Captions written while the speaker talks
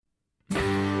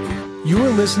You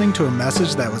are listening to a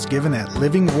message that was given at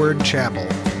Living Word Chapel,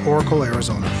 Oracle,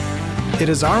 Arizona. It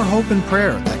is our hope and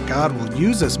prayer that God will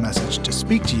use this message to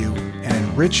speak to you and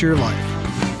enrich your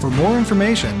life. For more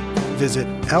information, visit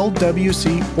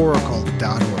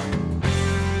lwcoracle.org.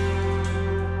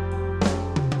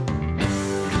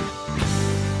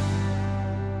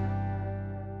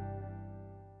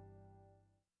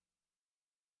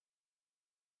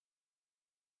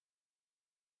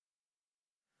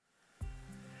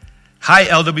 Hi,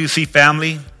 LWC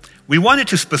family. We wanted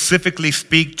to specifically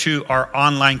speak to our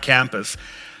online campus.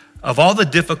 Of all the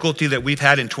difficulty that we've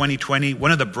had in 2020,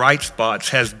 one of the bright spots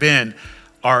has been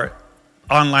our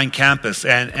online campus,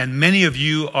 and many of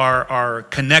you are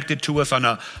connected to us on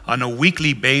a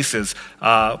weekly basis,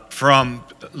 from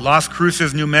Las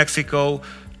Cruces, New Mexico,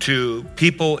 to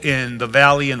people in the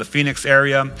Valley and the Phoenix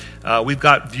area. We've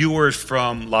got viewers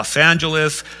from Los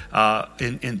Angeles,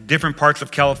 in different parts of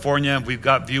California. We've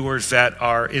got viewers that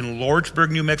are in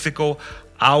Lordsburg, New Mexico,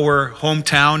 our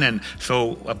hometown. And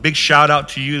so a big shout out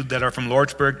to you that are from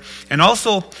Lordsburg. And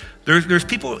also, there's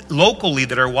people locally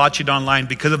that are watching online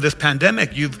because of this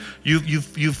pandemic.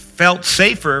 You've felt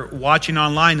safer watching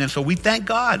online, and so we thank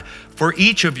God for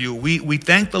each of you. We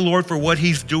thank the Lord for what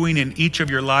He's doing in each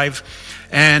of your lives,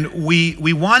 and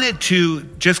we wanted to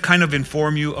just kind of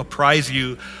inform you, apprise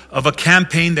you of a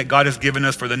campaign that God has given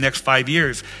us for the next 5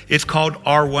 years. It's called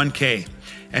R1K,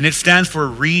 and it stands for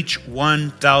Reach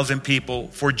 1,000 People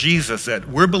for Jesus. That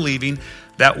we're believing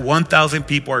that 1,000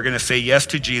 people are going to say yes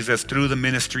to Jesus through the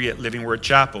ministry at Living Word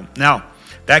Chapel. Now,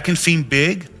 that can seem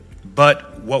big,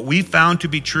 but what we found to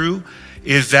be true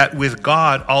is that with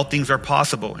God, all things are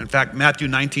possible. In fact, Matthew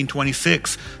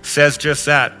 19:26 says just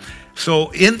that. So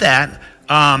in that,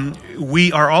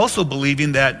 we are also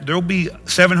believing that there will be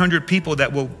 700 people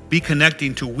that will be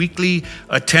connecting to weekly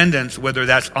attendance, whether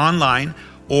that's online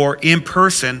or in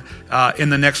person, in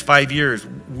the next 5 years.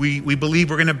 We believe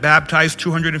we're going to baptize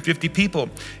 250 people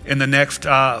in the next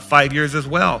 5 years as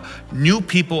well. New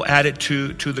people added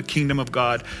to the kingdom of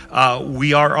God.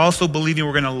 We are also believing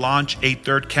we're going to launch a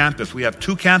third campus. We have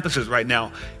 2 campuses right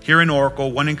now here in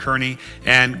Oracle, one in Kearney,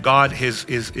 and God is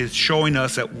showing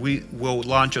us that we will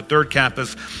launch a third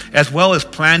campus, as well as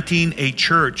planting a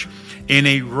church in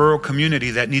a rural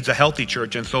community that needs a healthy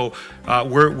church. And so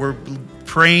we're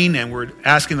praying and we're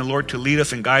asking the Lord to lead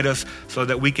us and guide us so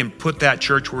that we can put that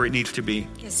church where it needs to be.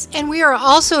 Yes, and we are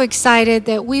also excited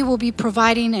that we will be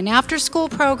providing an after-school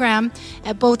program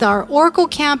at both our Oracle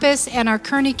campus and our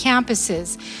Kearney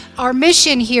campuses. Our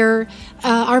mission here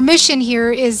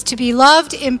is to be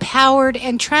loved, empowered,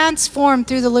 and transformed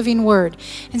through the living word.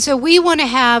 And so we want to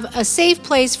have a safe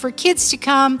place for kids to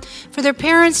come, for their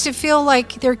parents to feel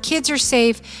like their kids are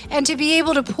safe, and to be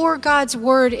able to pour God's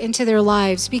word into their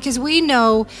lives, because we know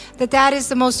that that is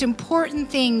the most important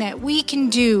thing that we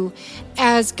can do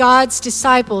as God's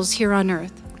disciples here on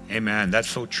earth. Amen. That's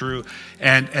so true.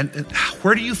 And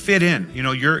where do you fit in? You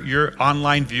know, you're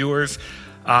online viewers,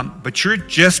 but you're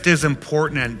just as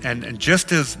important and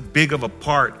just as big of a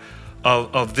part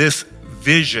of this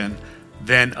vision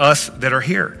than us that are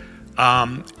here.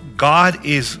 God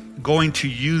is going to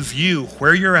use you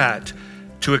where you're at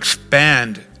to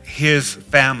expand His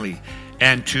family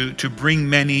and to bring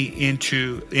many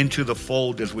into the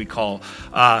fold, as we call.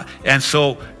 And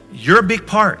so you're a big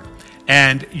part.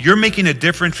 And you're making a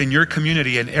difference in your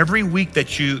community. And every week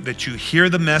that you hear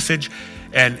the message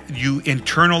and you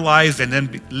internalize and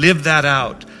then live that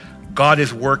out, God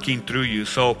is working through you.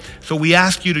 So we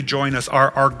ask you to join us.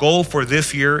 Our goal for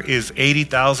this year is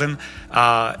 80,000,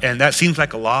 and that seems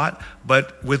like a lot,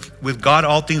 but with God,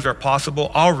 all things are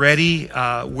possible. Already,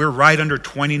 we're right under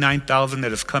 29,000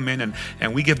 that has come in,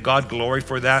 and we give God glory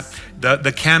for that.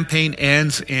 The campaign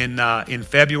ends in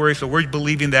February, so we're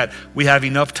believing that we have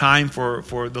enough time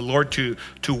for the Lord to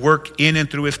work in and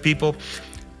through His people.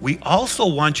 We also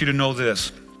want you to know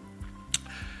this.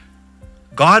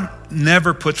 God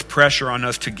never puts pressure on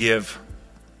us to give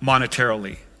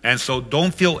monetarily. And so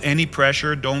don't feel any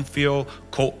pressure. Don't feel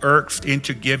coerced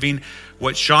into giving.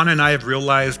 What Sean and I have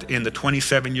realized in the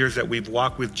 27 years that we've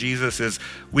walked with Jesus is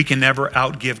we can never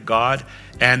outgive God.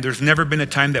 And there's never been a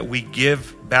time that we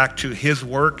give back to His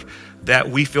work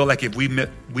that we feel like if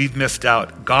we've missed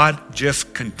out. God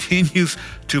just continues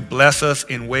to bless us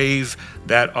in ways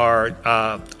that are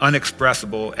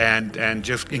unexpressible and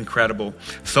just incredible.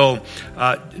 So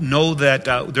know that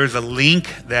there's a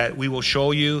link that we will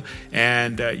show you,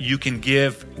 and you can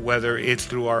give, whether it's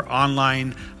through our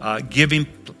online giving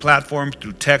platform,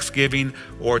 through text giving,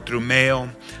 or through mail.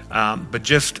 But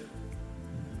just,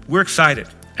 we're excited.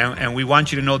 And we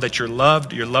want you to know that you're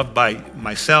loved. You're loved by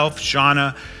myself,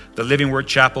 Shauna, the Living Word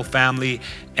Chapel family,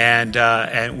 and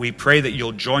we pray that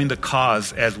you'll join the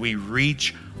cause as we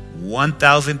reach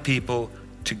 1,000 people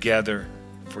together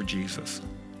for Jesus.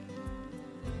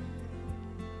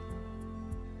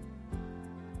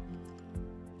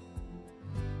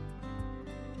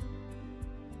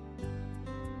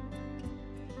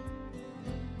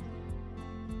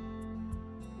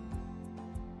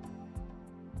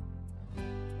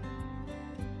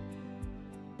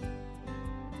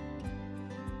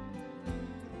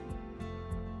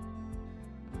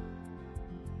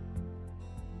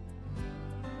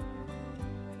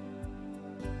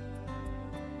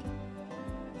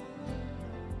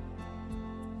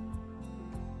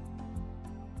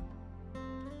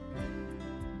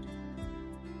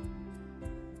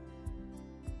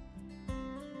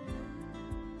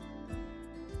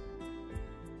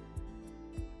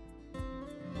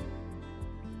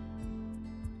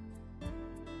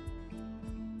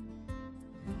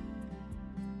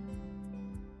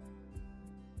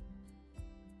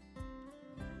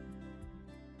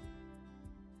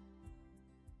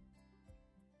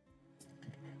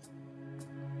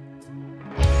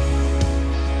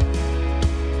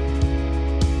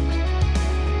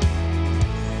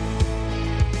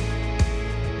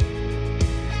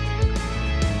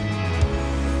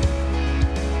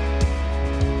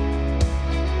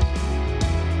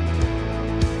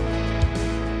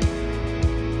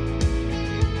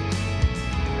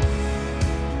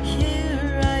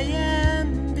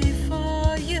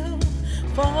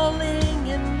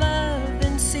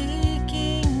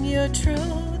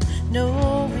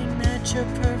 Knowing that your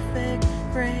perfect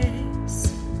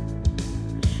grace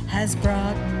has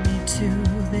brought me to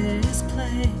this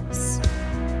place.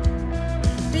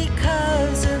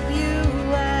 Because of you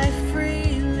I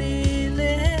freely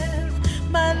live,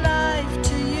 my life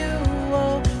to you,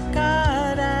 oh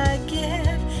God, I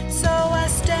give. So I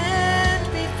stand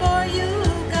before you,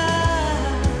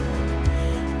 God.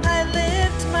 I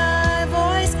lift my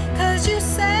voice 'cause you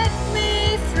set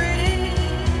me free.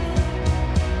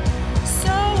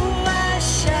 So I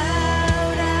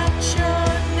shout out your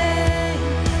name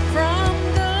from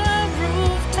the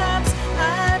rooftops.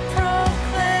 I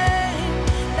proclaim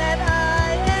that I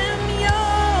am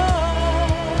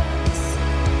yours.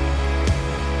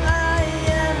 I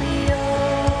am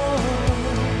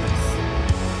yours.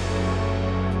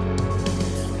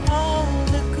 All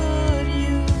the good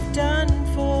you've done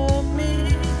for me,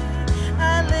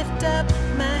 I lift up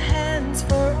my hands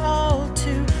for all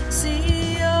to see.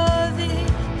 You're the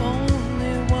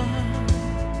only one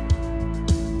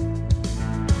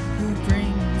who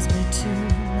brings me to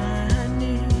my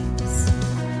knees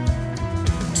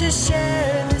to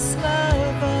share this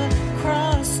love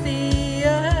across the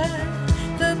earth,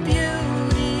 the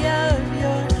beauty of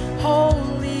your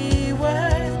holy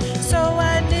word. So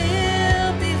I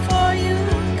kneel before you,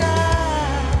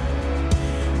 God.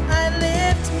 I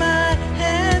lift my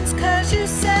hands 'cause you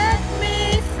set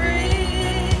me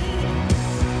free.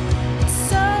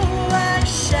 So I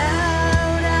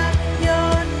shout out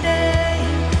your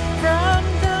name from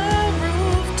the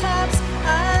rooftops.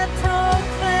 I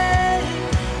proclaim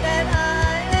that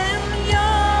I am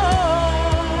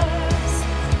yours.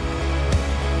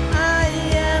 I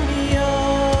am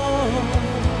yours.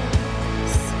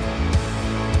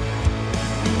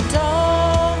 And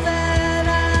all that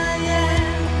I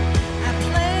am, I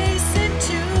place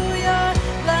into your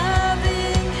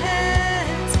loving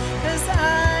hands, 'cause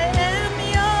I am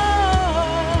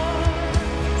yours.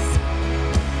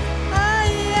 I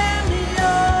am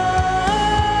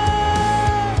yours.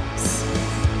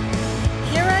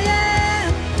 Here I am,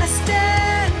 I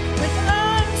stand with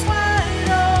arms wide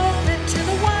open to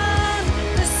the one,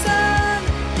 the Son,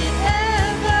 the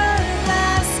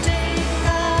everlasting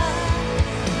God.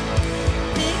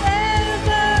 The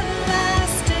everlasting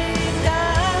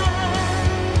God.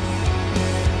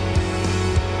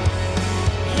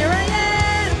 Here I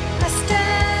am, I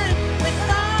stand with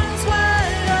arms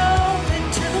wide open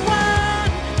to the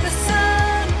one, the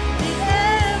Son, the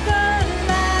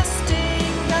everlasting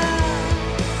God.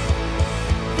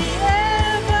 The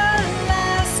everlasting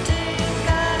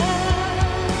God.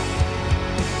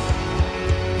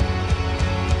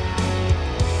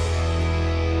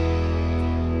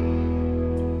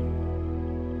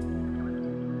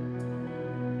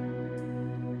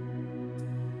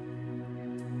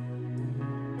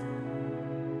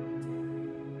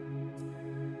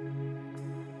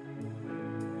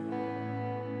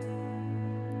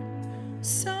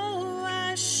 So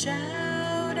I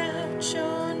shout out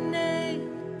your name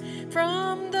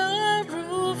from the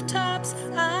rooftops.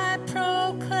 I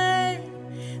proclaim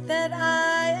that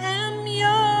I am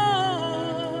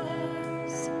yours.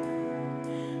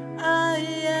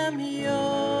 am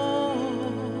yours,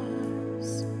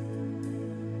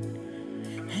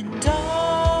 and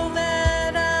all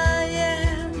that I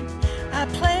am, I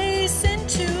place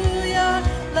into your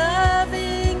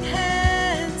loving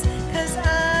hands, 'cause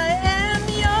I am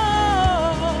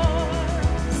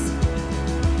yours.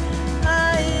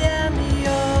 I am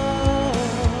yours.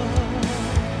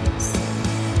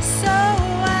 So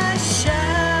I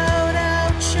shout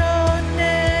out your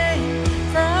name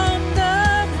from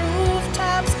the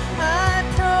rooftops. I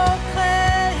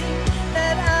proclaim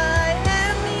that I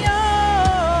am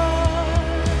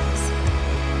yours.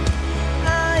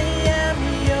 I am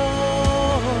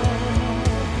yours.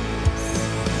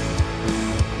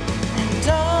 And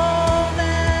all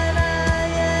that I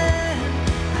am,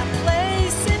 I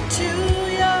place into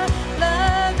your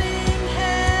loving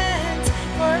hands,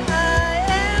 for I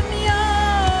am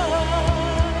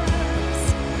yours.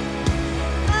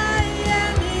 I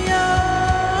am yours.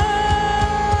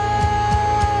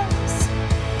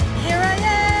 Here I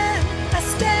am, I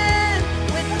stand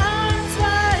with arms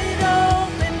wide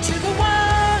open to the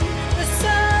one, the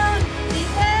Son, the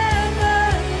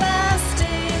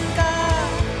everlasting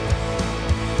God,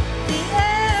 the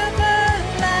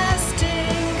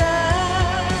everlasting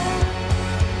God.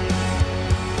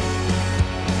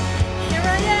 Here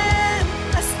I am,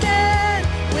 I stand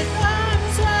with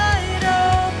arms wide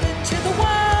open to the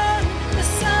one, the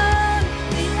Son,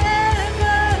 the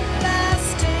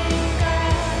everlasting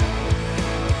God,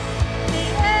 the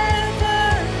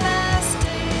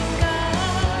everlasting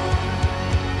God.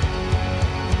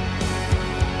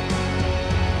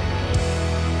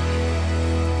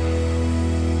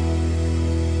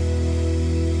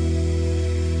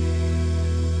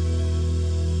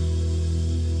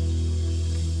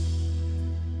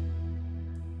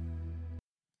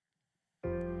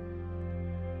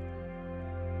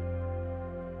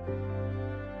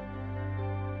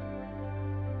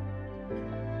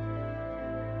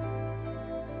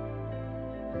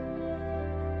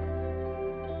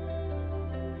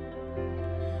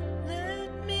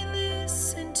 Let me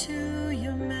listen to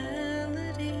your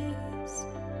melodies,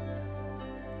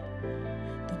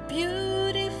 the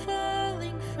beauty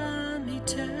falling from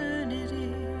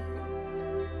eternity.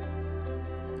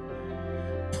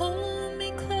 Pull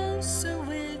me closer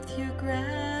with your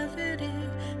gravity,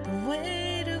 the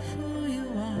weight of who you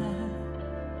are,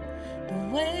 the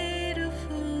weight of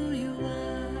who you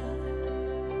are.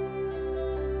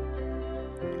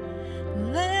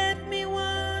 Let me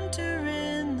wander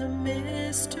in the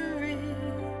mystery,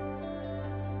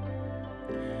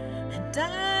 and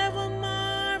I will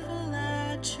marvel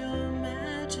at your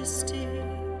majesty.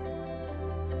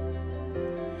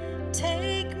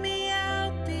 Take me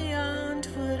out beyond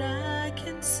what I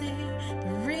can see,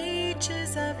 the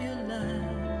reaches of your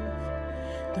love,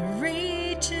 the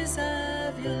reaches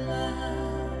of your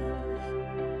love.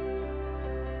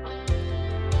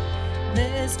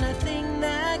 There's nothing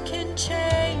that can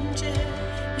change it.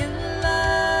 Your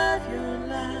love, your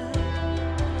love.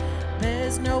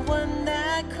 There's no one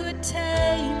that could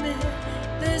tame it.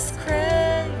 This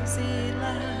crazy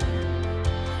love.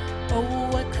 Oh,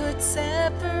 what could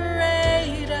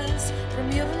separate us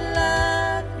from your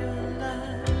love, your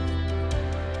love?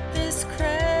 This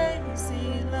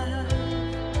crazy love.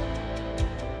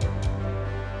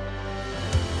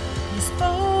 You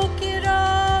spoke it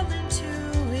all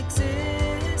into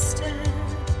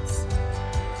existence.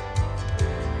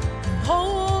 You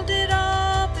hold it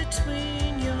all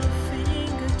between your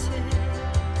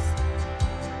fingertips,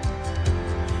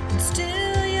 and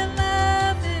still your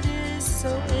love, it is so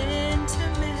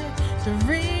intimate. The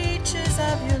reaches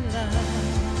of your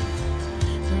love,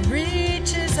 the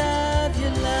reaches of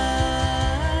your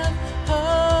love.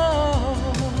 Oh,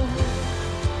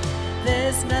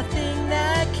 there's nothing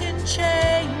that can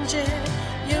change it.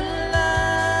 Your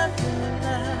love, your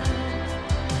love.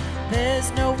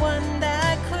 There's no one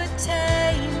that could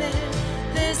tame it.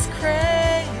 This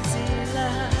crazy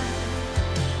love.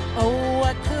 Oh,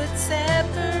 what could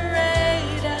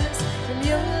separate us from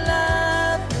your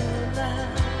love, your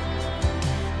love?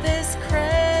 This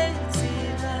crazy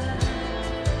love.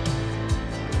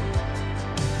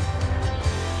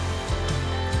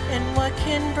 And what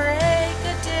can break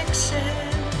addiction?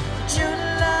 Your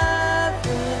love,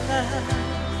 your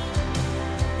love.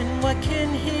 And what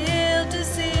can heal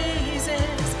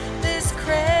diseases? This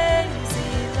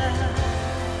crazy love.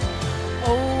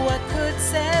 Oh, what could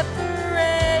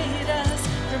separate us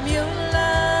from your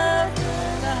love, your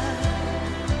love?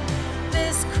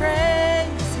 This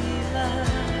crazy love.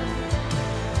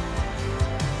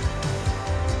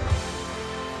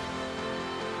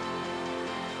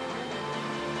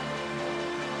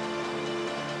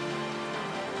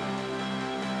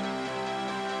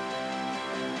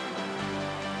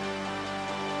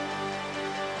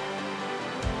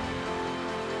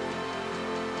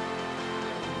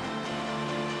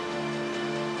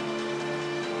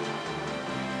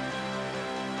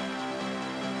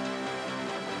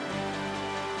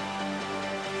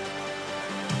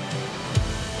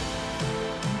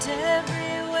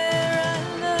 everywhere I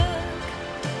look,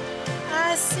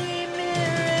 I see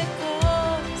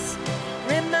miracles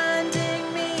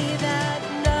reminding me that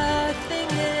nothing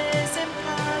is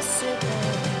impossible.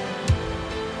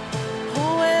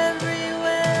 Oh,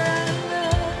 everywhere I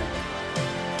look,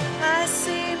 I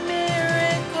see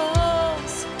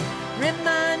miracles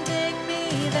reminding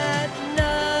me that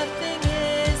nothing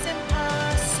is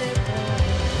impossible.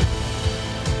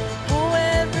 Oh,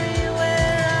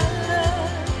 everywhere I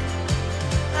look,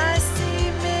 I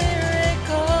see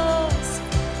miracles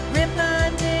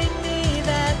reminding me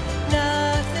that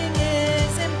nothing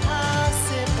is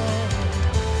impossible.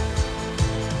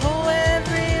 Oh,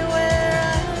 everywhere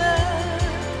I look,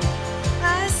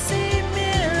 I see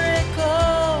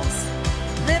miracles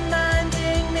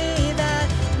reminding me that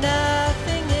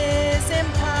nothing is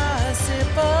impossible.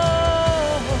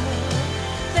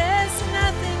 There's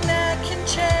nothing that can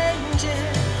change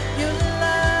it. Your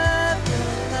love, your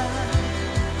love.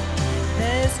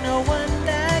 There's no one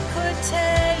that could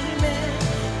tame it.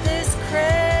 This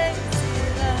crazy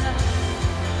love.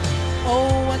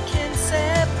 Oh, what can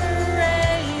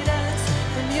separate us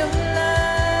from your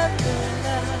love, your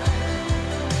love?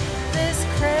 This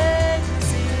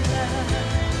crazy love.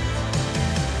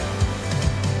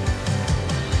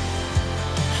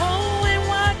 Oh, and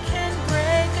what can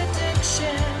break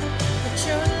addiction but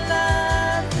your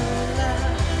love, your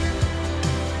love?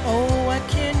 Oh, what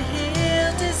can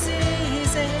heal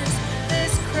diseases?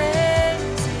 This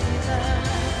crazy love.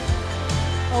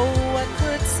 Oh, what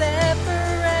could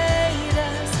separate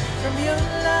us from your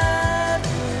love,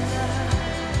 your love?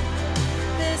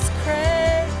 This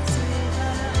crazy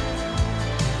love.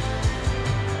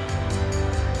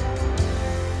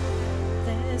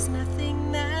 There's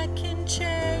nothing that can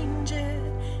change it.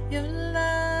 Your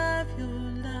love, your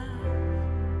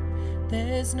love.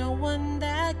 There's no one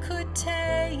that could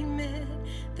tame it.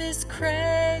 This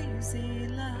crazy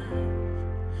love.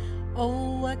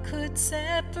 Oh, what could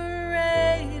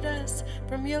separate us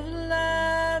from your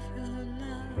love, your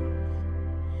love?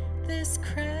 This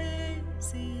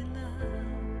crazy love.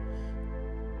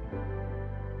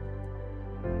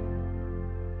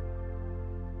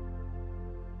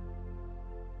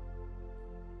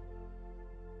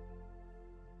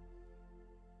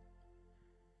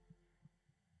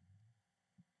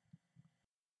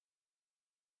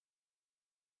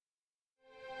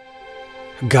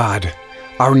 God,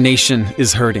 our nation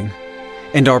is hurting,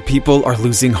 and our people are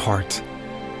losing heart.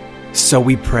 So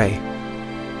we pray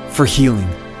for healing,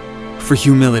 for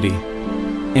humility,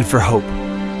 and for hope.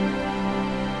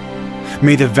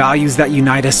 May the values that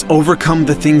unite us overcome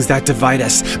the things that divide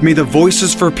us. May the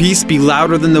voices for peace be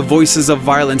louder than the voices of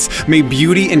violence. May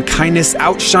beauty and kindness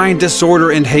outshine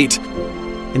disorder and hate.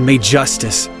 And may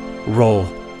justice roll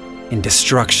and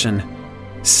destruction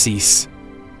cease.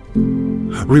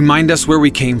 Remind us where we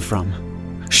came from.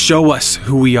 Show us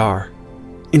who we are.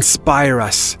 Inspire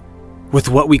us with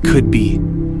what we could be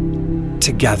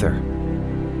together.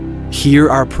 Hear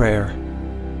our prayer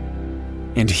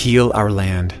and heal our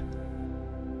land.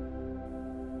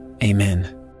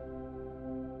 Amen.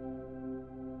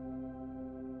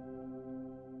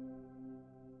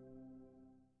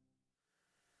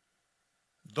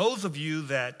 Those of you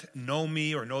that know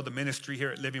me or know the ministry here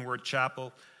at Living Word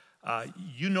Chapel,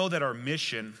 you know that our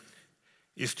mission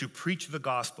is to preach the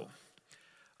gospel.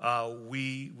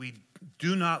 We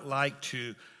do not like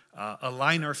to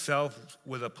align ourselves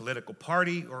with a political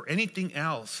party or anything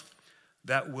else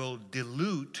that will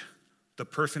dilute the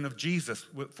person of Jesus.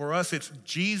 For us, it's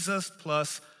Jesus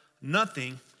plus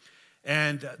nothing.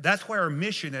 And that's why our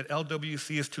mission at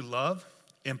LWC is to love,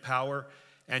 empower,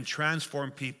 and transform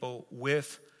people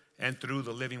with and through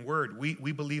the living word.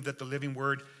 We believe that the living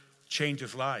word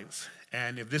changes lives.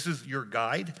 And if this is your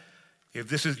guide, if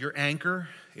this is your anchor,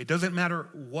 it doesn't matter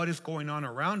what is going on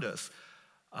around us.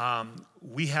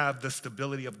 We have the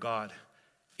stability of God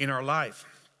in our life.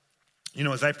 You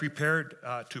know, as I prepared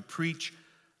to preach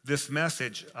this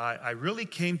message, I really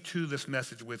came to this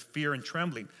message with fear and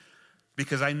trembling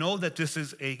because I know that this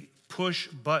is a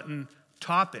push-button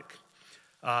topic.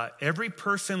 Every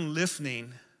person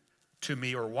listening to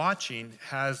me or watching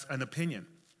has an opinion.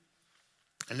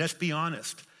 And let's be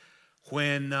honest,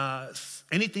 when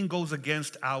anything goes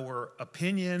against our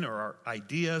opinion or our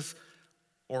ideas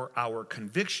or our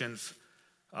convictions,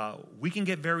 we can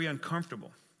get very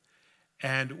uncomfortable.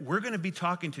 And we're going to be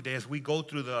talking today as we go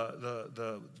through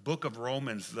the book of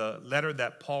Romans, the letter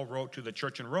that Paul wrote to the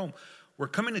church in Rome. We're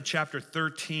coming to chapter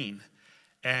 13,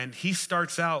 and he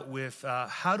starts out with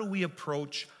how do we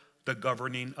approach the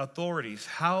governing authorities?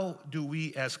 How do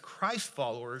we, as Christ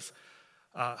followers,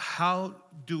 how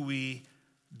do we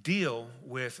deal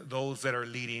with those that are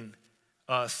leading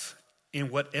us in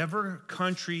whatever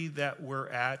country that we're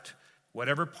at,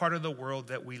 whatever part of the world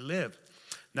that we live.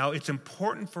 Now, it's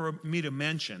important for me to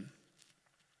mention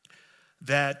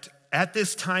that at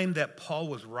this time that Paul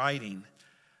was writing,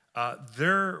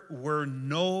 there were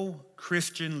no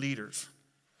Christian leaders.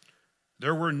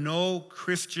 There were no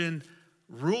Christian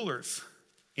rulers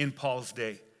in Paul's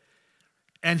day.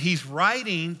 And he's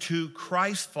writing to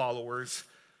Christ followers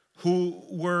who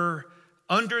were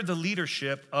under the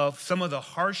leadership of some of the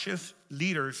harshest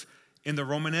leaders in the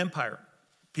Roman Empire,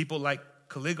 people like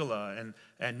Caligula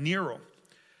and Nero.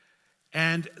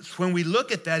 And when we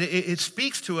look at that, it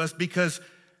speaks to us because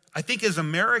I think as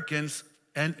Americans,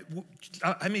 and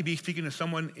I may be speaking to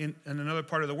someone in another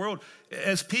part of the world,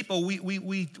 as people,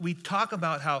 we talk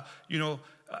about how,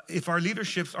 if our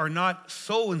leaderships are not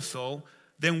so-and-so,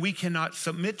 then we cannot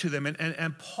submit to them.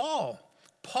 And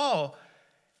Paul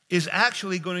is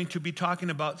actually going to be talking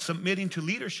about submitting to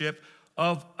leadership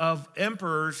of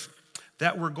emperors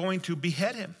that were going to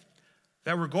behead him,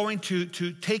 that were going to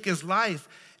take his life.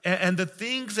 And the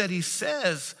things that he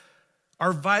says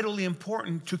are vitally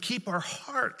important to keep our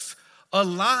hearts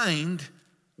aligned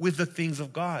with the things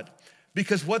of God.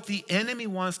 Because what the enemy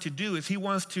wants to do is he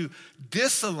wants to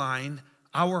disalign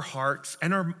our hearts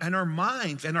and our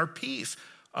minds and our peace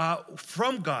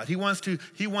from God. He wants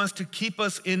to keep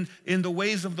us in the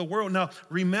ways of the world. Now,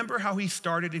 remember how he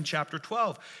started in chapter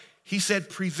 12. He said,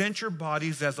 present your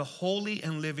bodies as a holy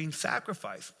and living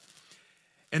sacrifice.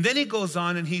 And then he goes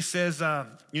on and he says,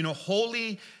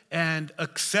 holy and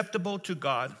acceptable to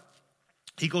God.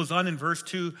 He goes on in verse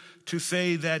 2 to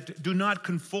say that do not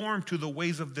conform to the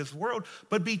ways of this world,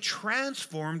 but be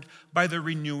transformed by the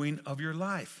renewing of your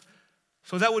life.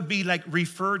 So that would be like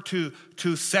referred to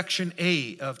section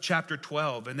A of chapter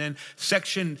 12. And then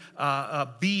section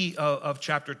B of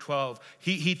chapter 12,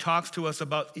 he talks to us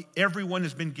about everyone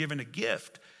has been given a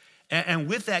gift. And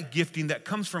with that gifting that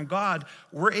comes from God,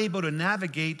 we're able to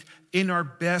navigate in our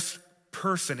best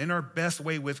person, in our best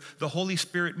way with the Holy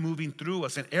Spirit moving through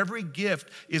us. And every gift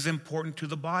is important to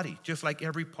the body, just like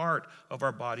every part of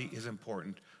our body is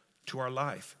important to our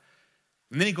life.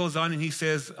 And then he goes on and he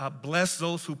says, bless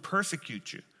those who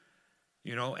persecute you,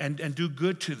 and do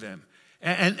good to them.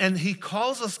 And he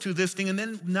calls us to this thing. And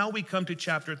then now we come to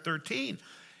chapter 13.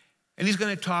 And he's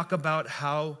going to talk about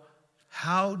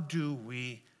how do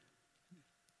we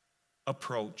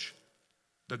approach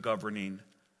the governing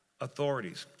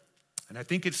authorities. And I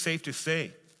think it's safe to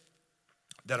say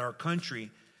that our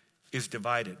country is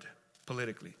divided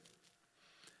politically.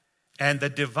 And the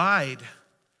divide,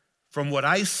 from what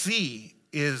I see,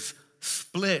 is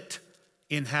split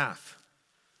in half.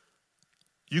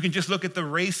 You can just look at the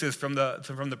races from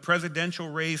the presidential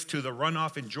race to the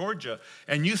runoff in Georgia,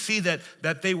 and you see that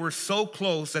they were so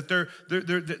close that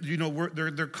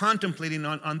they're contemplating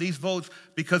on these votes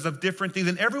because of different things.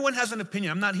 And everyone has an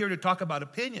opinion. I'm not here to talk about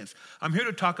opinions. I'm here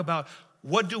to talk about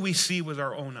what do we see with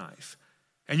our own eyes.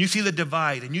 And you see the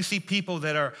divide, and you see people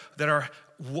that are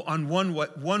on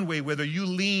one way, whether you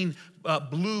lean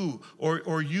blue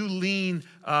or you lean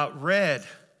red.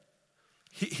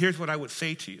 Here's what I would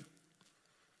say to you.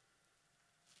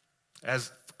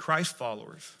 As Christ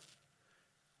followers,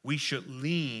 we should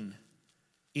lean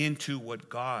into what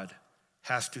God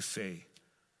has to say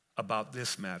about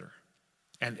this matter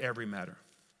and every matter.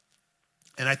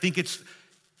 And I think it's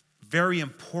very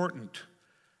important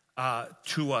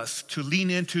to us to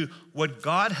lean into what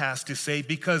God has to say,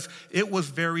 because it was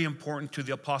very important to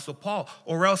the Apostle Paul,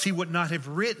 or else he would not have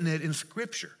written it in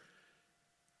Scripture.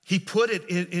 He put it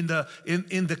in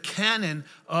the canon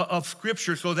of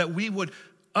Scripture so that we would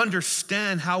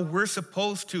understand how we're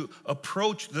supposed to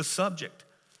approach the subject.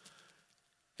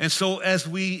 And so as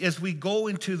we go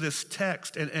into this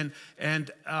text,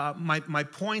 and my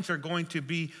points are going to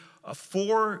be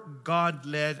 4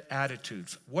 God-led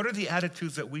attitudes. What are the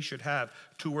attitudes that we should have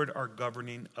toward our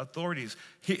governing authorities?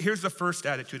 Here's the first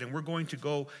attitude, and we're going to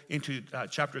go into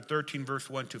chapter 13, verse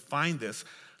 1 to find this.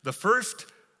 The first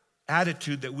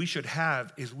attitude that we should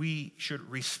have is we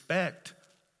should respect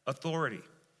authority.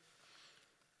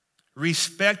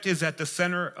 Respect is at the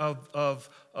center of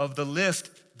the list,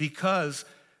 because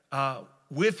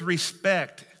with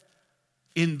respect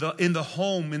in the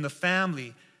home, in the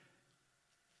family,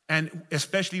 and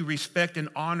especially respect and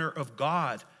honor of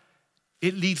God,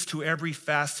 it leads to every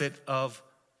facet of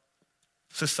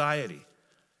society.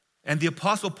 And the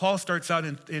Apostle Paul starts out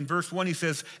in verse 1, he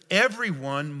says,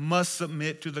 everyone must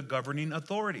submit to the governing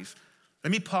authorities.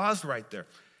 Let me pause right there.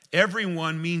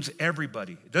 Everyone means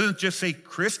everybody. It doesn't just say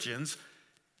Christians.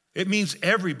 It means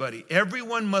everybody.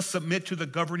 Everyone must submit to the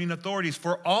governing authorities,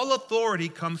 for all authority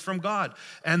comes from God,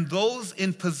 and those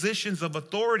in positions of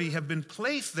authority have been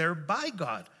placed there by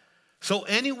God. So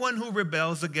anyone who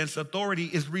rebels against authority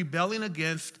is rebelling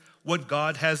against what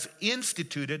God has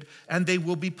instituted, and they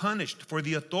will be punished. For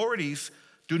the authorities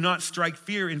do not strike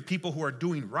fear in people who are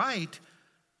doing right,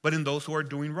 but in those who are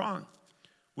doing wrong.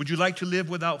 Would you like to live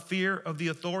without fear of the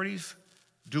authorities?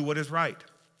 Do what is right,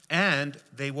 and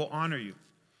they will honor you.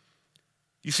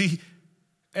 You see,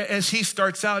 as he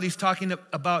starts out, he's talking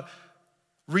about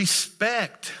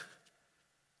respect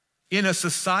in a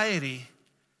society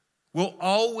will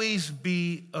always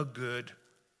be a good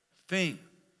thing.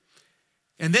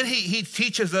 And then he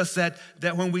teaches us that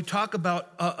when we talk about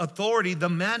authority, the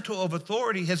mantle of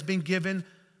authority has been given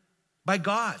by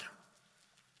God.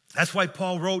 That's why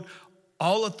Paul wrote,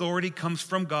 all authority comes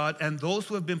from God, and those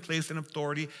who have been placed in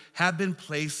authority have been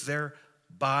placed there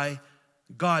by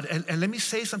God. And let me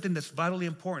say something that's vitally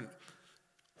important.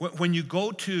 When you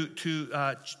go to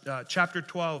chapter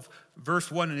 12, verse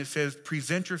 1, and it says,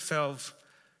 present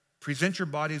your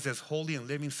bodies as holy and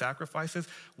living sacrifices,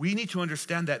 we need to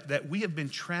understand that we have been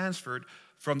transferred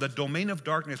from the domain of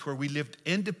darkness where we lived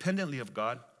independently of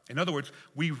God. In other words,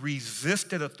 we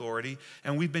resisted authority,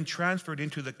 and we've been transferred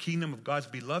into the kingdom of God's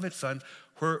beloved Son,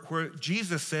 where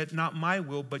Jesus said, not my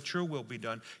will, but your will be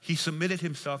done. He submitted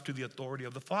himself to the authority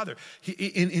of the Father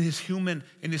in his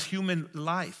human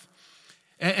life.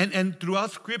 And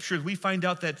throughout scriptures, we find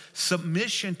out that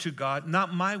submission to God,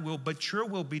 not my will, but your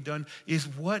will be done, is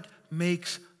what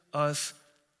makes us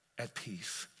at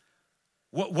peace.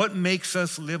 What makes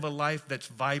us live a life that's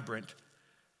vibrant.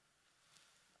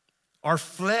 Our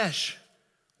flesh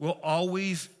will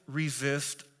always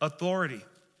resist authority.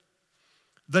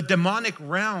 The demonic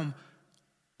realm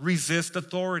resists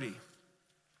authority.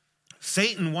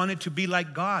 Satan wanted to be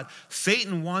like God.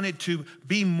 Satan wanted to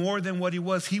be more than what he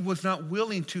was. He was not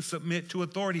willing to submit to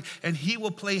authority. And he will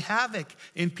play havoc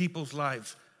in people's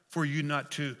lives for you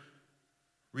not to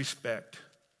respect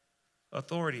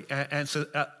authority. And so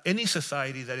any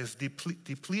society that is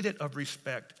depleted of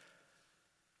respect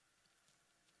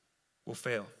will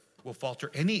fail, will falter.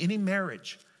 Any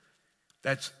marriage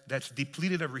that's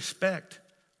depleted of respect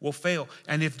will fail.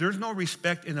 And if there's no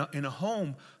respect in a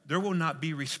home, there will not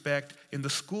be respect in the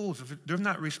schools. If there's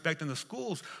not respect in the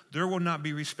schools, there will not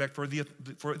be respect for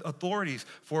authorities,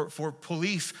 for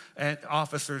police and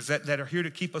officers that are here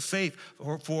to keep us safe,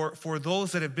 or for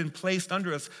those that have been placed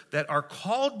under us that are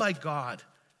called by God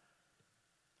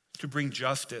to bring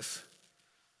justice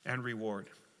and reward.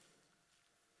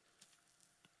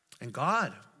 And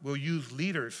God will use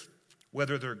leaders,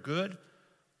 whether they're good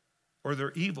or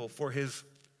they're evil, for his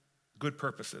good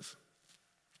purposes.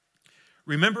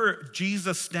 Remember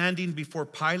Jesus standing before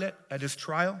Pilate at his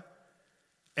trial?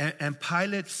 And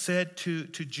Pilate said to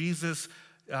Jesus,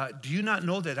 do you not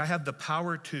know that I have the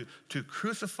power to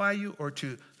crucify you or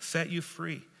to set you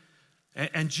free?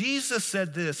 And Jesus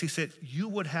said this, he said, you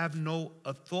would have no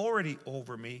authority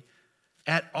over me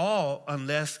at all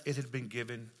unless it had been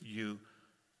given you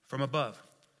from above.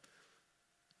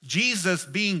 Jesus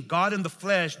being God in the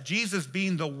flesh, Jesus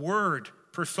being the Word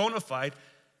personified,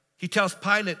 he tells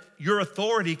Pilate, your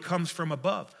authority comes from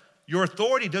above. Your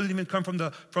authority doesn't even come from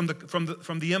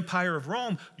the empire of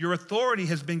Rome. Your authority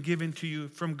has been given to you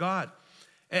from God.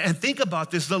 And think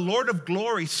about this. The Lord of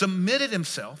glory submitted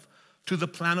himself to the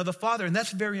plan of the Father. And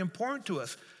that's very important to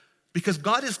us because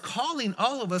God is calling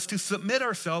all of us to submit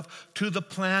ourselves to the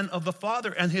plan of the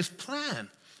Father. And his plan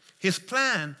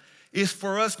is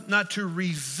for us not to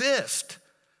resist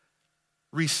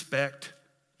respect,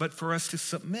 but for us to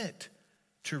submit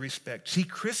to respect. See,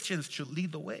 Christians should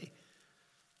lead the way.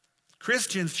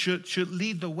 Christians should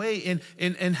lead the way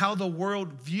in how the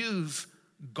world views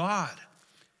God.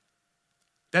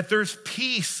 That there's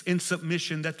peace in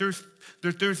submission, that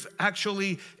there's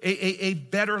actually a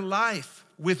better life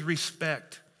with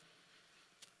respect.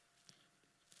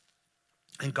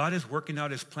 And God is working out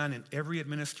his plan in every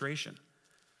administration.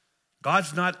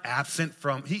 God's not absent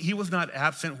from, he was not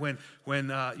absent when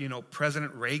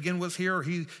President Reagan was here. Or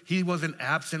he wasn't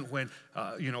absent when,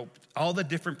 all the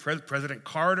different President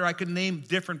Carter, I could name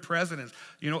different presidents.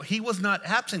 He was not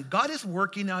absent. God is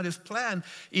working out his plan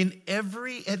in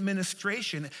every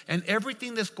administration and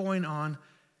everything that's going on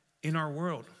in our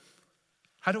world.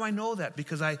 How do I know that?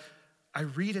 Because I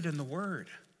read it in the Word.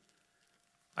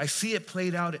 I see it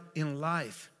played out in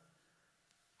life.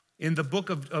 In the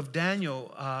book of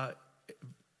Daniel,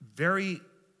 very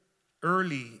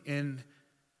early in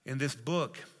this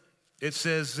book, it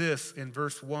says this in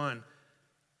verse 1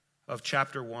 of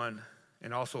chapter 1.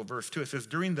 and also verse 2. It says,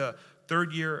 during the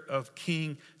 3rd year of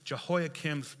King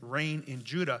Jehoiakim's reign in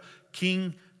Judah,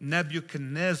 King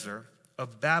Nebuchadnezzar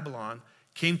of Babylon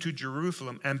came to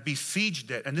Jerusalem and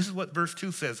besieged it. And this is what verse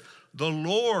 2 says. The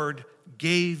Lord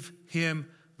gave him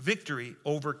victory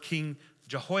over King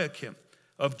Jehoiakim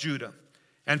of Judah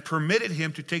and permitted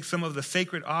him to take some of the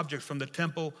sacred objects from the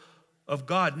temple of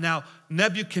God. Now,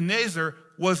 Nebuchadnezzar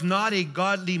was not a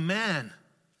godly man,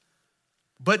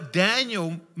 but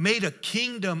Daniel made a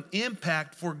kingdom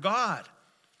impact for God.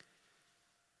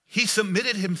 He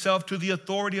submitted himself to the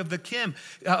authority of the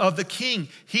king.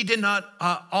 He did not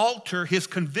alter his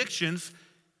convictions.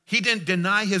 He didn't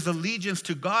deny his allegiance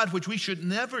to God, which we should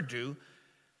never do.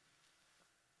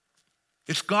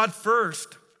 It's God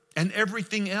first and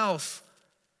everything else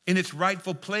in its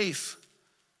rightful place,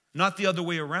 not the other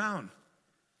way around.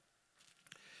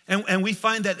 And we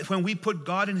find that when we put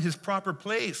God in his proper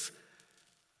place,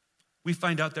 we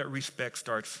find out that respect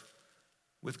starts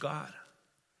with God.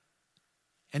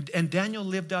 And Daniel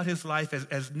lived out his life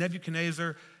as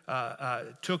Nebuchadnezzar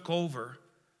took over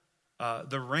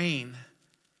the reign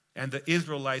and the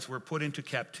Israelites were put into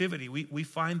captivity. We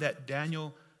find that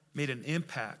Daniel made an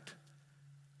impact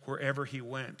wherever he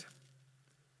went.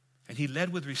 And he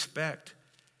led with respect.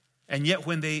 And yet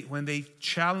when they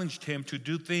challenged him to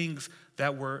do things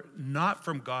that were not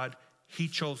from God, he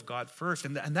chose God first.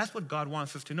 And that's what God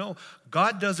wants us to know.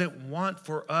 God doesn't want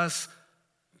for us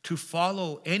to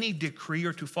follow any decree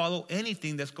or to follow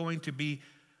anything that's going to be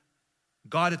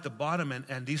God at the bottom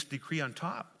and this decree on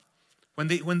top. When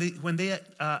they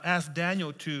asked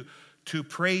Daniel to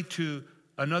pray to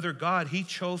another God, he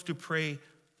chose to pray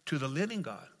to the living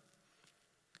God.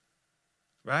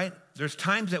 Right? There's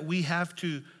times that we have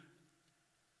to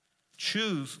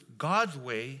choose God's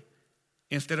way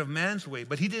instead of man's way.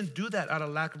 But he didn't do that out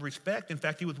of lack of respect. In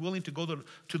fact, he was willing to go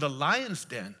to the lion's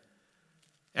den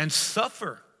and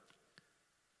suffer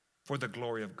for the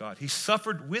glory of God. He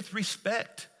suffered with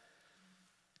respect.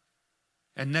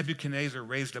 And Nebuchadnezzar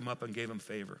raised him up and gave him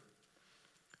favor.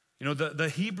 You know, the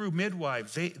Hebrew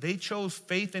midwives, they chose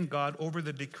faith in God over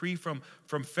the decree from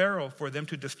Pharaoh for them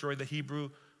to destroy the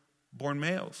Hebrew-born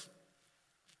males.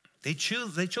 They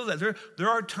chose that. There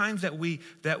are times that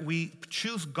we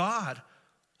choose God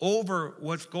over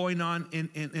what's going on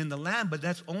in the land, but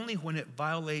that's only when it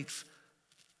violates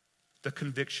the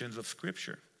convictions of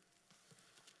Scripture.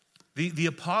 The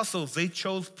apostles, they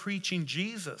chose preaching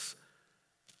Jesus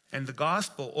and the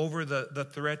gospel over the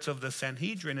threats of the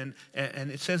Sanhedrin.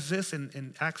 And it says this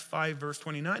in Acts 5, verse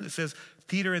 29. It says,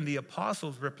 Peter and the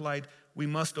apostles replied, we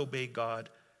must obey God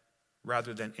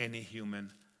rather than any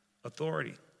human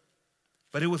authority.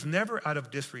 But it was never out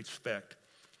of disrespect.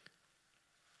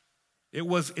 It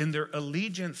was in their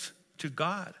allegiance to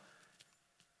God.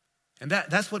 And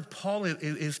that's what Paul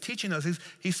is teaching us.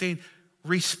 He's saying,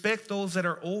 respect those that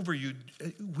are over you.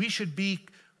 We should be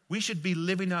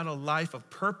living out a life of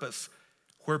purpose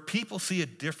where people see a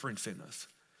difference in us.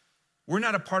 We're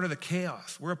not a part of the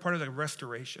chaos. We're a part of the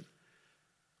restoration.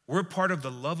 We're a part of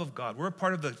the love of God. We're a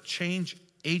part of the change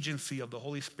agency of the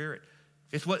Holy Spirit.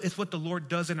 It's what the Lord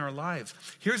does in our lives.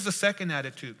 Here's the second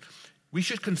attitude. We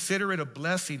should consider it a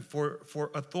blessing for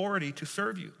authority to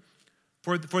serve you.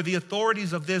 For the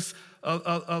authorities of this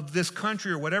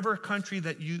country or whatever country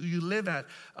that you live at,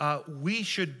 we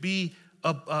should be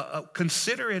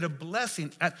consider it a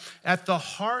blessing. At the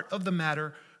heart of the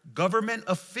matter, government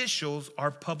officials are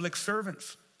public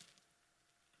servants.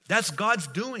 That's God's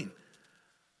doing.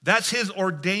 That's his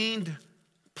ordained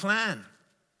plan.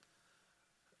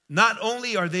 Not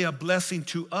only are they a blessing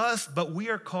to us, but we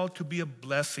are called to be a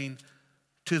blessing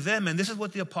to them. And this is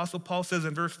what the Apostle Paul says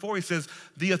in verse 4. He says,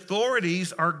 the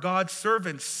authorities are God's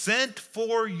servants sent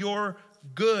for your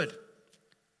good.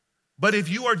 But if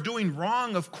you are doing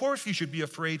wrong, of course you should be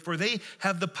afraid, for they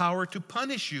have the power to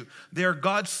punish you. They are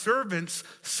God's servants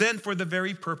sent for the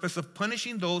very purpose of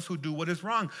punishing those who do what is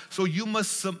wrong. So you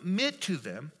must submit to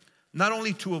them, not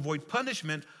only to avoid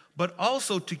punishment, but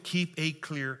also to keep a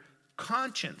clear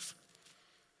conscience.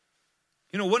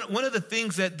 You know, one of the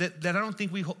things that I don't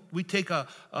think we take a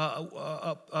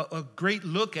great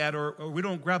look at or we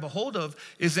don't grab a hold of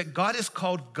is that God has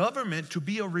called government to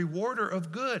be a rewarder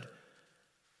of good,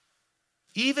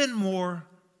 even more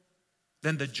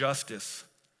than the justice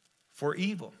for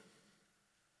evil.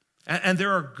 And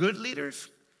there are good leaders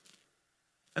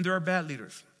and there are bad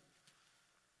leaders.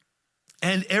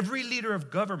 And every leader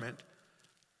of government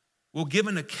will give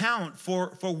an account for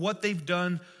what they've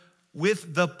done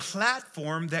with the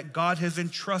platform that God has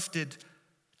entrusted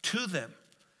to them.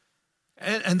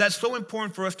 And that's so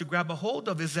important for us to grab a hold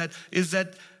of is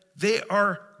that they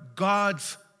are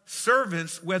God's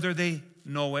servants, whether they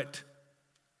know it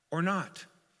or not.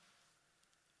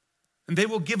 And they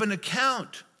will give an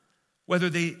account whether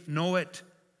they know it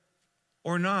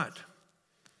or not.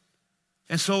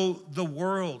 And so the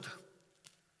world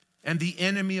and the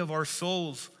enemy of our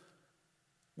souls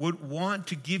would want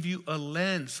to give you a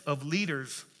lens of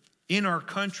leaders in our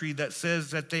country that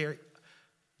says that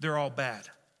they're all bad.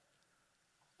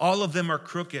 All of them are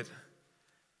crooked.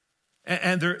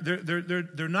 And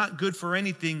they're not good for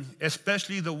anything,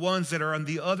 especially the ones that are on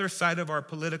the other side of our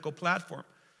political platform.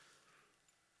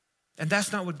 And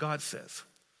that's not what God says.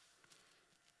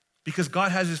 Because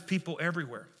God has his people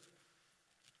everywhere.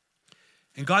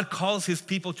 And God calls his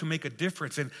people to make a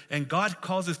difference. And God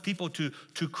calls his people to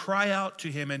cry out to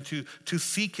him and to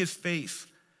seek his face.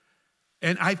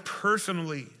 And I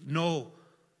personally know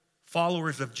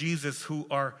followers of Jesus who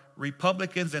are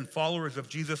Republicans and followers of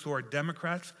Jesus who are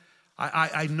Democrats.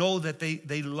 I know that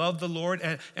they love the Lord.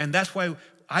 And that's why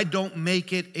I don't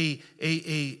make it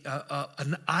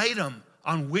an item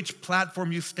on which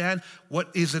platform you stand. What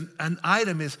is an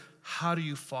item is, how do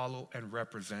you follow and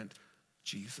represent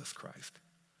Jesus Christ?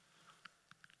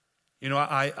 You know,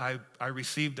 I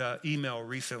received an email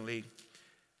recently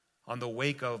on the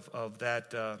wake of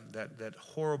that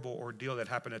horrible ordeal that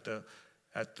happened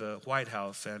at the White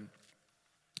House, and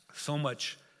so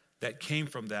much that came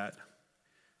from that.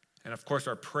 And of course,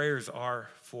 our prayers are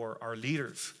for our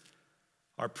leaders.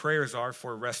 Our prayers are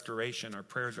for restoration. Our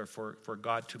prayers are for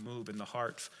God to move in the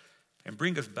hearts and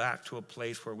bring us back to a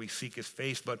place where we seek his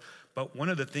face. But one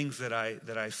of the things that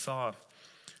I saw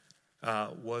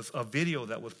was a video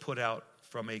that was put out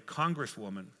from a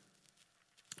congresswoman.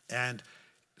 And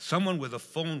someone with a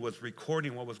phone was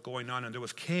recording what was going on, and there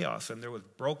was chaos, and there was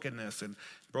brokenness and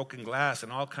broken glass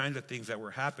and all kinds of things that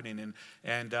were happening.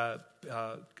 And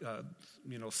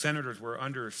senators were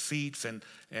under seats and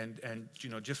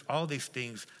just all these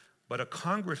things. But a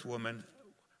congresswoman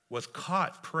was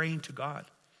caught praying to God.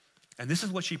 And this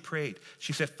is what she prayed.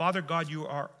 She said, Father God, you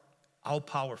are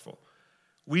all-powerful.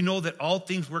 We know that all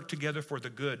things work together for the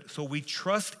good. So we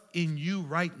trust in you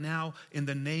right now in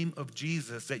the name of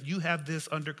Jesus that you have this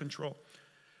under control.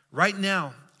 Right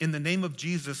now, in the name of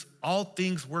Jesus, all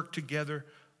things work together.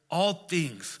 All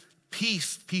things.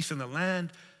 Peace in the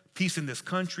land, peace in this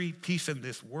country, peace in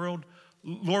this world.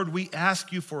 Lord, we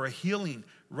ask you for a healing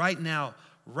right now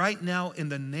in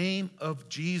the name of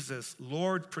Jesus.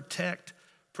 Lord, protect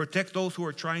those who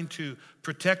are trying to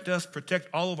protect us, protect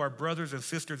all of our brothers and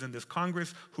sisters in this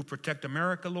Congress who protect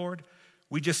America, Lord.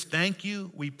 We just thank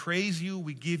you, we praise you,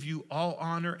 we give you all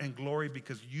honor and glory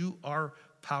because you are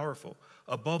powerful.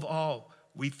 Above all,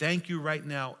 we thank you right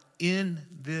now in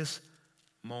this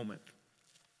moment.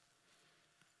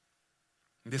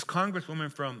 This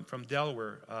congresswoman from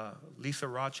Delaware, Lisa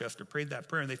Rochester, prayed that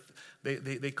prayer, and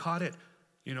they caught it,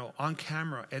 on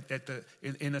camera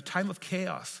in a time of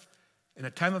chaos, in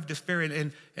a time of despair.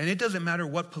 And it doesn't matter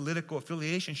what political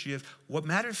affiliation she is. What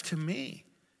matters to me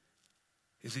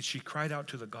is that she cried out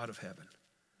to the God of heaven.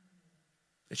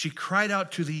 That she cried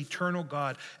out to the eternal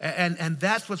God. And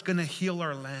that's what's going to heal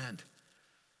our land.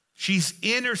 She's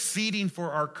interceding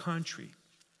for our country.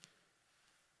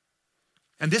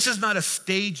 And this is not a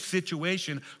staged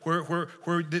situation where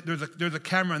there's a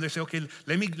camera and they say, okay,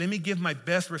 let me give my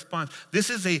best response. This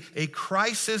is a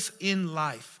crisis in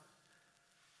life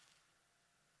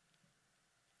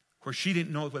where she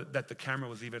didn't know that the camera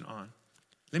was even on.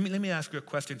 Let me ask you a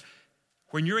question.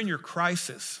 When you're in your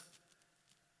crisis,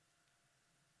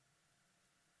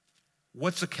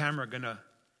 what's the camera going to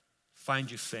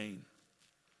find you saying?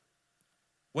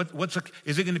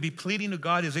 Is it going to be pleading to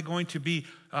God? Is it going to be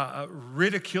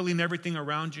ridiculing everything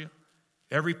around you,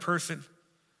 every person?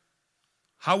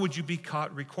 How would you be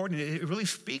caught recording it? It really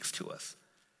speaks to us.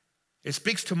 It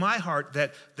speaks to my heart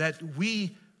that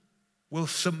we will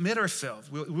submit ourselves.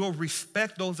 We'll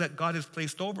respect those that God has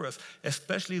placed over us,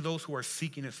 especially those who are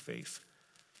seeking his face.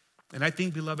 And I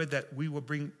think, beloved, that we will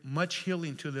bring much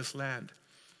healing to this land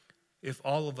if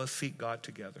all of us seek God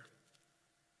together.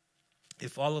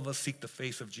 If all of us seek the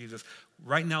face of Jesus.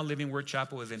 Right now, Living Word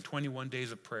Chapel is in 21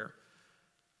 days of prayer.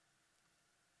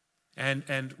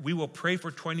 And we will pray for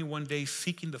 21 days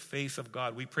seeking the face of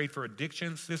God. We prayed for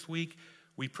addictions this week.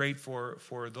 We prayed for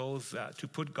those to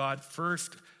put God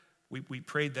first. We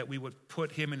prayed that we would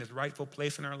put him in his rightful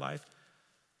place in our life.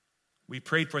 We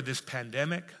prayed for this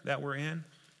pandemic that we're in.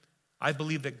 I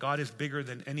believe that God is bigger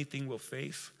than anything we'll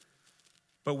face,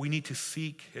 but we need to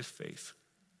seek his face.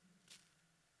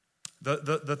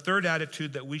 The third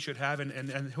attitude that we should have,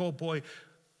 and oh boy,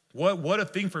 what a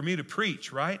thing for me to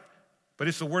preach, right? But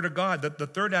it's the word of God. The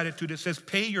third attitude, it says,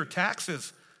 pay your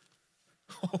taxes.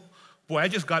 Oh boy, I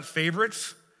just got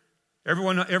favorites.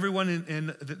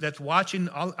 Everyone that's watching,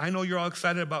 I know you're all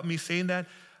excited about me saying that.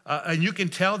 And you can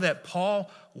tell that Paul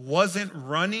wasn't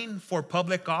running for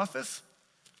public office.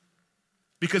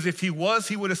 Because if he was,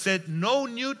 he would have said, no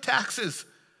new taxes.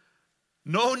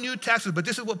 No new taxes. But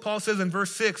this is what Paul says in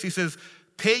verse 6. He says,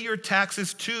 pay your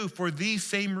taxes too for these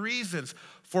same reasons.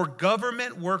 For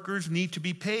government workers need to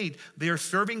be paid. They are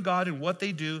serving God in what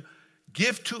they do.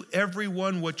 Give to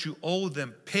everyone what you owe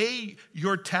them. Pay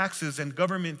your taxes and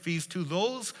government fees to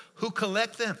those who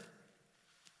collect them.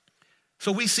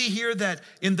 So we see here that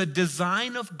in the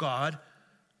design of God,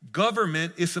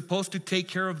 government is supposed to take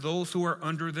care of those who are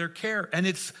under their care. And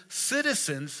its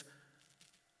citizens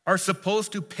are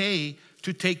supposed to pay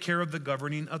to take care of the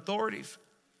governing authorities.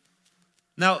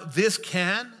 Now, this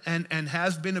can and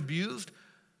has been abused,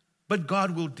 but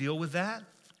God will deal with that.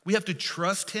 We have to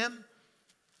trust him.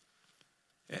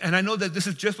 And I know that this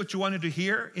is just what you wanted to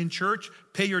hear in church.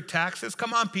 Pay your taxes.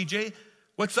 Come on, PJ.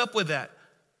 What's up with that?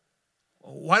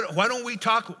 Why don't we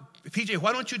talk, PJ,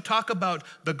 why don't you talk about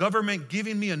the government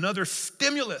giving me another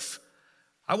stimulus?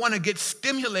 I want to get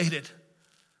stimulated.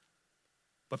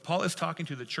 But Paul is talking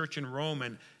to the church in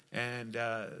Rome, and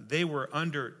they were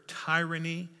under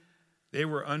tyranny. They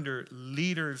were under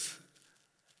leaders.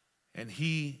 And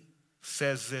he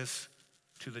says this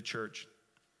to the church.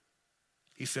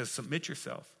 He says, submit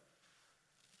yourself.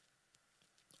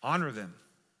 Honor them.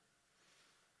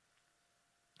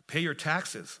 Pay your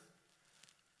taxes.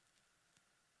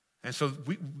 And so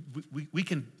we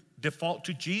can default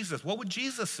to Jesus. What would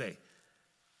Jesus say?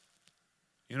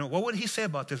 What would he say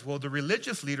about this? Well, the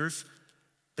religious leaders,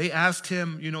 they asked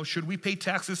him, should we pay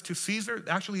taxes to Caesar?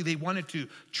 Actually, they wanted to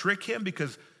trick him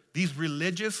because these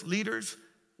religious leaders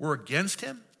were against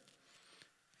him.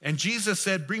 And Jesus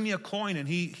said, bring me a coin. And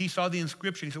he saw the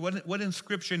inscription. He said, what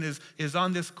inscription is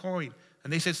on this coin?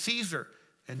 And they said, Caesar.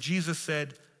 And Jesus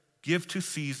said, give to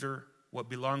Caesar what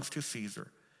belongs to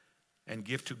Caesar, and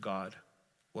give to God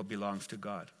what belongs to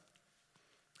God.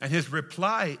 And his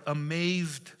reply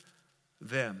amazed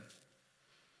them.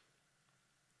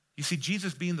 You see,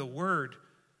 Jesus being the Word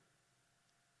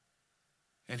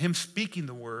and him speaking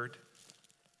the Word,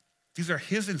 these are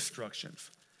his instructions.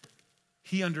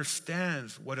 He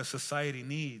understands what a society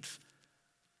needs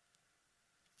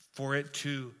for it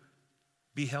to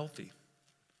be healthy,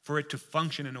 for it to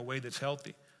function in a way that's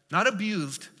healthy. Not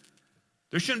abused.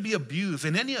 There shouldn't be abuse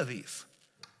in any of these.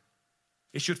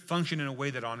 It should function in a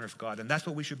way that honors God, and that's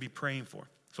what we should be praying for.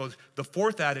 So the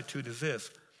fourth attitude is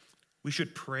this. We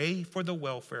should pray for the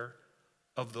welfare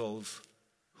of those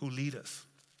who lead us.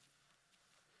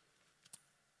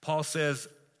 Paul says,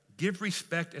 give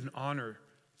respect and honor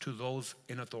to those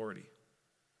in authority.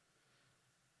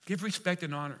 Give respect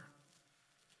and honor.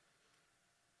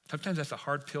 Sometimes that's a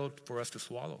hard pill for us to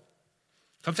swallow.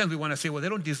 Sometimes we want to say, well, they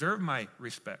don't deserve my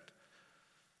respect.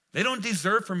 They don't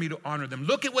deserve for me to honor them.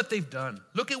 Look at what they've done.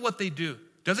 Look at what they do.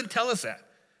 Doesn't tell us that.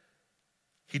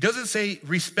 He doesn't say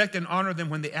respect and honor them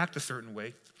when they act a certain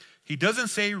way. He doesn't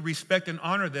say respect and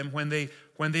honor them when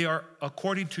they are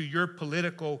according to your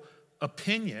political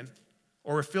opinion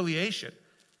or affiliation.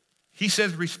 He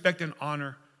says respect and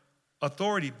honor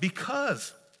authority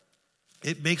because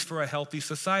it makes for a healthy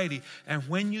society. And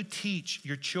when you teach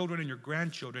your children and your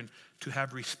grandchildren to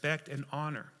have respect and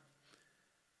honor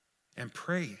and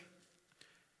pray,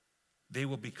 they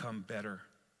will become better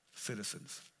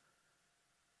citizens.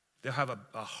 They'll have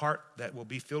a heart that will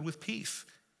be filled with peace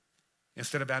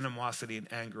instead of animosity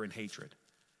and anger and hatred.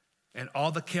 And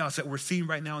all the chaos that we're seeing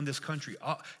right now in this country,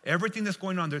 everything that's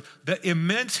going on there, the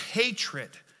immense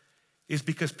hatred is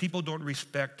because people don't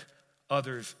respect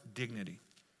others' dignity.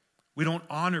 We don't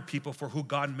honor people for who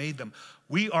God made them.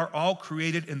 We are all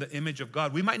created in the image of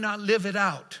God. We might not live it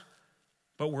out,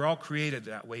 but we're all created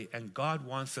that way, and God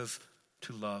wants us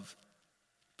to love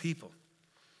people.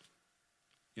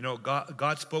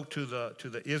 God spoke to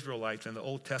the Israelites in the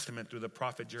Old Testament through the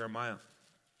prophet Jeremiah.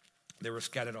 They were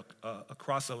scattered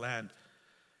across the land.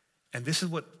 And this is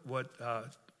what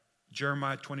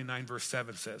Jeremiah 29 verse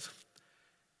 7 says.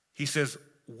 He says,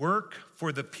 work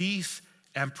for the peace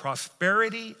and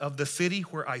prosperity of the city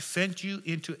where I sent you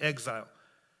into exile.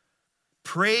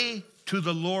 Pray to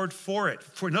the Lord for it.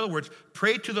 In other words,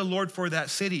 pray to the Lord for that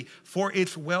city, for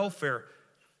its welfare.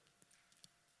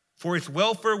 For its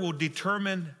welfare will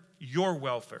determine your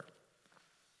welfare.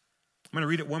 I'm going to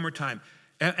read it one more time.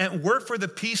 And work for the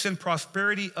peace and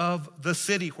prosperity of the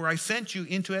city where I sent you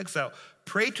into exile.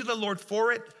 Pray to the Lord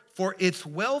for it, for its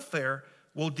welfare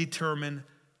will determine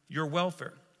your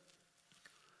welfare.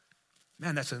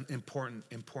 Man, that's an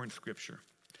important scripture.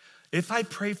 If I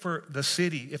pray for the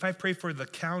city, if I pray for the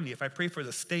county, if I pray for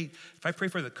the state, if I pray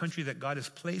for the country that God has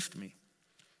placed me,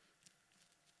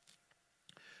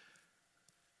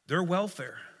 their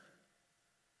welfare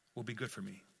will be good for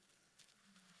me.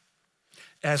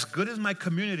 As good as my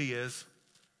community is,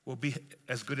 will be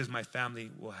as good as my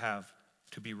family will have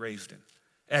to be raised in.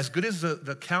 As good as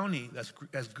the county,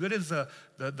 as good as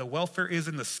the welfare is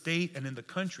in the state and in the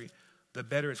country, the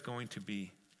better it's going to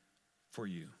be for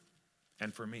you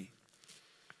and for me.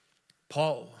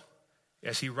 Paul,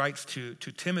 as he writes to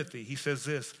Timothy, he says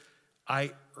this,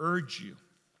 I urge you,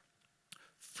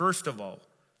 first of all,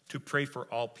 to pray for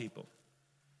all people.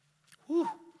 Whew,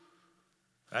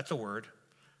 that's a word.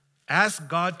 Ask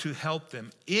God to help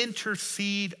them,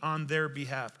 intercede on their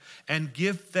behalf, and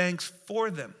give thanks for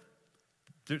them.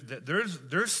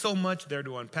 There's so much there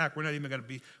to unpack. We're not even going to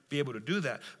be able to do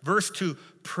that. Verse 2,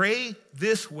 pray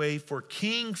this way for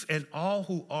kings and all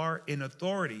who are in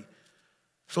authority,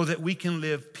 so that we can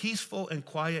live peaceful and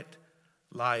quiet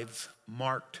lives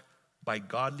marked by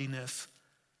godliness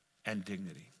and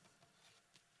dignity.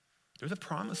 There's a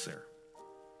promise there.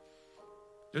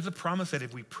 There's a promise that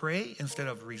if we pray instead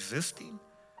of resisting,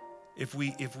 if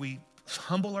we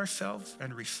humble ourselves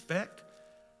and respect,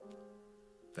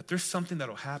 that there's something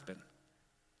that'll happen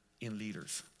in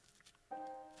leaders.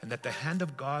 And that the hand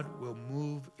of God will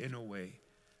move in a way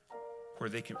where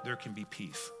there can be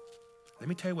peace. Let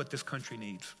me tell you what this country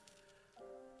needs.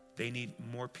 They need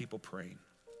more people praying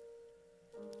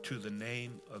to the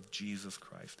name of Jesus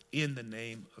Christ. In the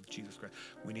name of Jesus Christ.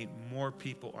 We need more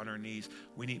people on our knees.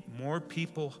 We need more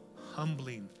people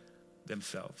humbling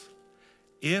themselves.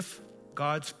 If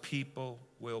God's people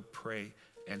will pray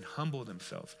and humble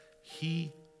themselves,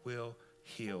 He will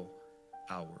heal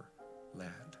our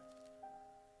land.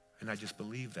 And I just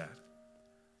believe that.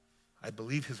 I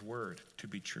believe His word to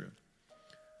be true.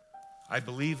 I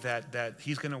believe that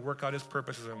He's going to work out His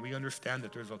purposes, and we understand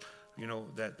that there's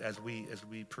that as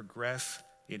we progress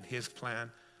in His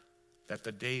plan, that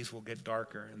the days will get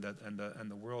darker and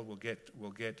the world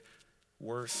will get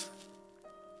worse.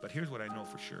 But here's what I know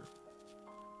for sure: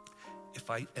 if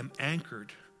I am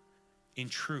anchored in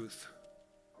truth,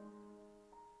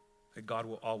 that God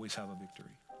will always have a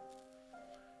victory.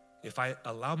 If I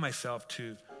allow myself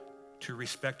to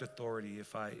respect authority,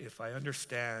 if I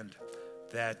understand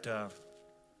that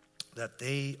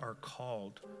they are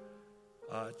called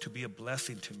to be a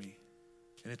blessing to me,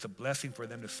 and it's a blessing for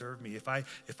them to serve me. If I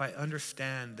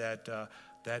understand that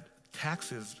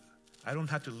taxes, I don't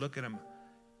have to look at them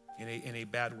in a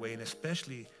bad way, and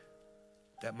especially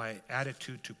that my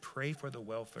attitude to pray for the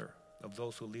welfare of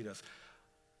those who lead us.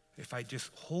 If I just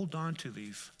hold on to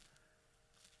these,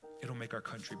 it'll make our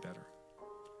country better.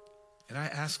 And I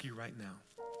ask you right now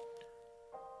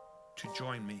to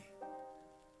join me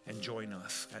and join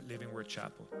us at Living Word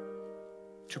Chapel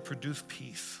to produce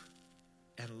peace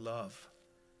and love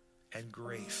and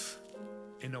grace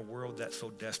in a world that so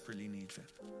desperately needs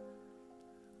it.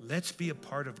 Let's be a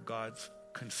part of God's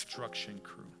construction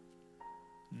crew,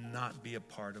 not be a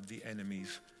part of the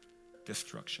enemy's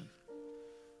destruction.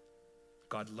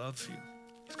 God loves you.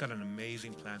 He's got an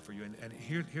amazing plan for you. And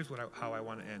here's how I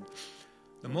want to end.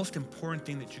 The most important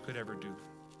thing that you could ever do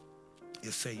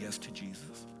is say yes to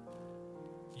Jesus.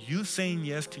 You saying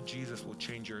yes to Jesus will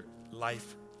change your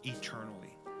life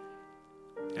eternally.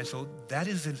 And so that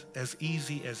is as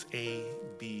easy as A,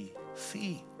 B,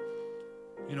 C.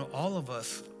 All of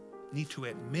us need to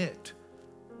admit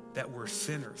that we're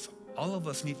sinners. All of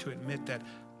us need to admit that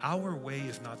our way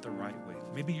is not the right way.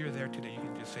 Maybe you're there today, you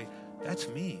can just say, that's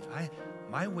me.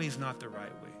 My way is not the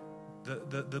right way.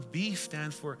 The B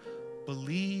stands for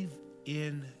believe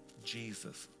in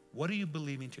Jesus. What are you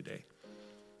believing today?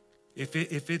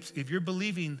 If you're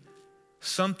believing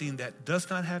something that does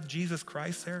not have Jesus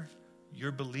Christ there,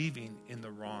 you're believing in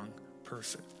the wrong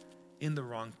person, in the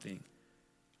wrong thing.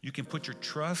 You can put your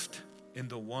trust in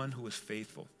the one who is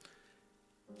faithful.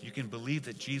 You can believe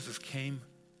that Jesus came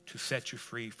to set you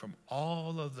free from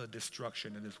all of the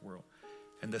destruction in this world.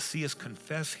 And the C is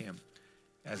confess Him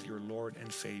as your Lord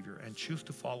and Savior and choose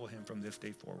to follow Him from this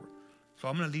day forward. So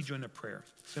I'm going to lead you in a prayer,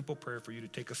 simple prayer for you to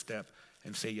take a step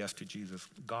and say yes to Jesus.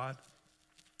 God,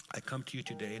 I come to you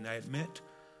today and I admit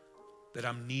that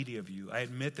I'm needy of you. I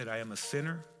admit that I am a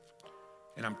sinner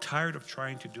and I'm tired of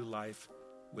trying to do life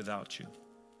without you.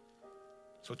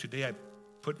 So today I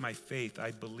put my faith.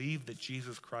 I believe that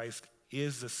Jesus Christ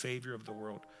is the Savior of the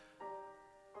world.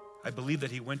 I believe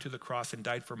that He went to the cross and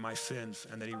died for my sins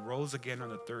and that He rose again on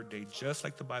the third day, just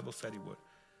like the Bible said He would.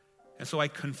 And so I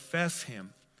confess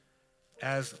Him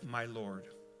as my Lord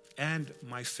and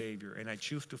my Savior, and I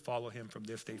choose to follow Him from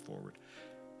this day forward.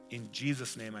 In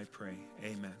Jesus' name I pray,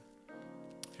 amen.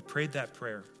 If you prayed that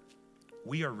prayer,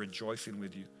 we are rejoicing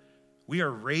with you. We are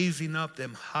raising up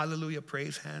them hallelujah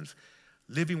praise hands.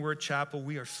 Living Word Chapel,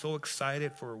 we are so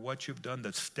excited for what you've done,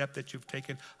 the step that you've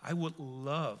taken. I would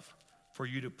love for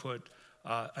you to put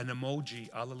an emoji,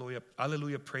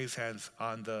 hallelujah praise hands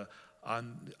on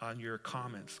your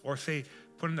comments. Or say,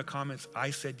 put in the comments,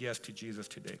 I said yes to Jesus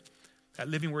today. At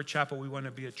Living Word Chapel, we want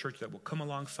to be a church that will come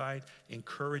alongside,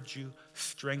 encourage you,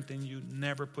 strengthen you,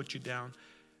 never put you down.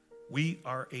 We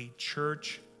are a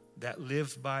church that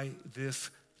lives by this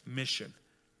mission.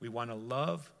 We want to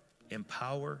love,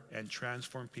 empower, and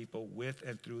transform people with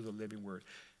and through the living word.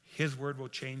 His word will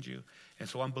change you. And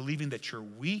so I'm believing that your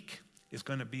week is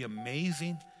going to be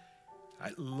amazing.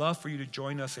 I'd love for you to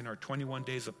join us in our 21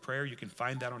 days of prayer. You can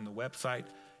find that on the website.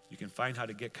 You can find how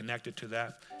to get connected to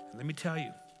that. And let me tell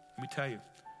you,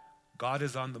 God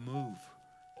is on the move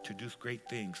to do great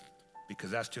things because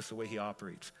that's just the way he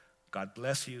operates. God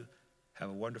bless you.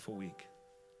 Have a wonderful week.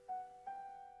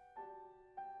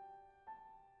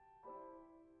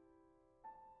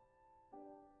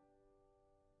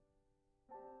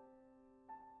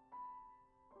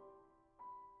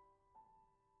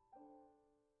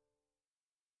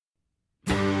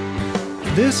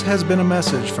 This has been a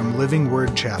message from Living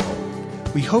Word Chapel.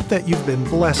 We hope that you've been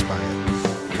blessed by it.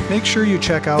 Make sure you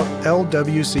check out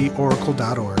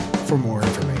lwcoracle.org for more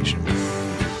information.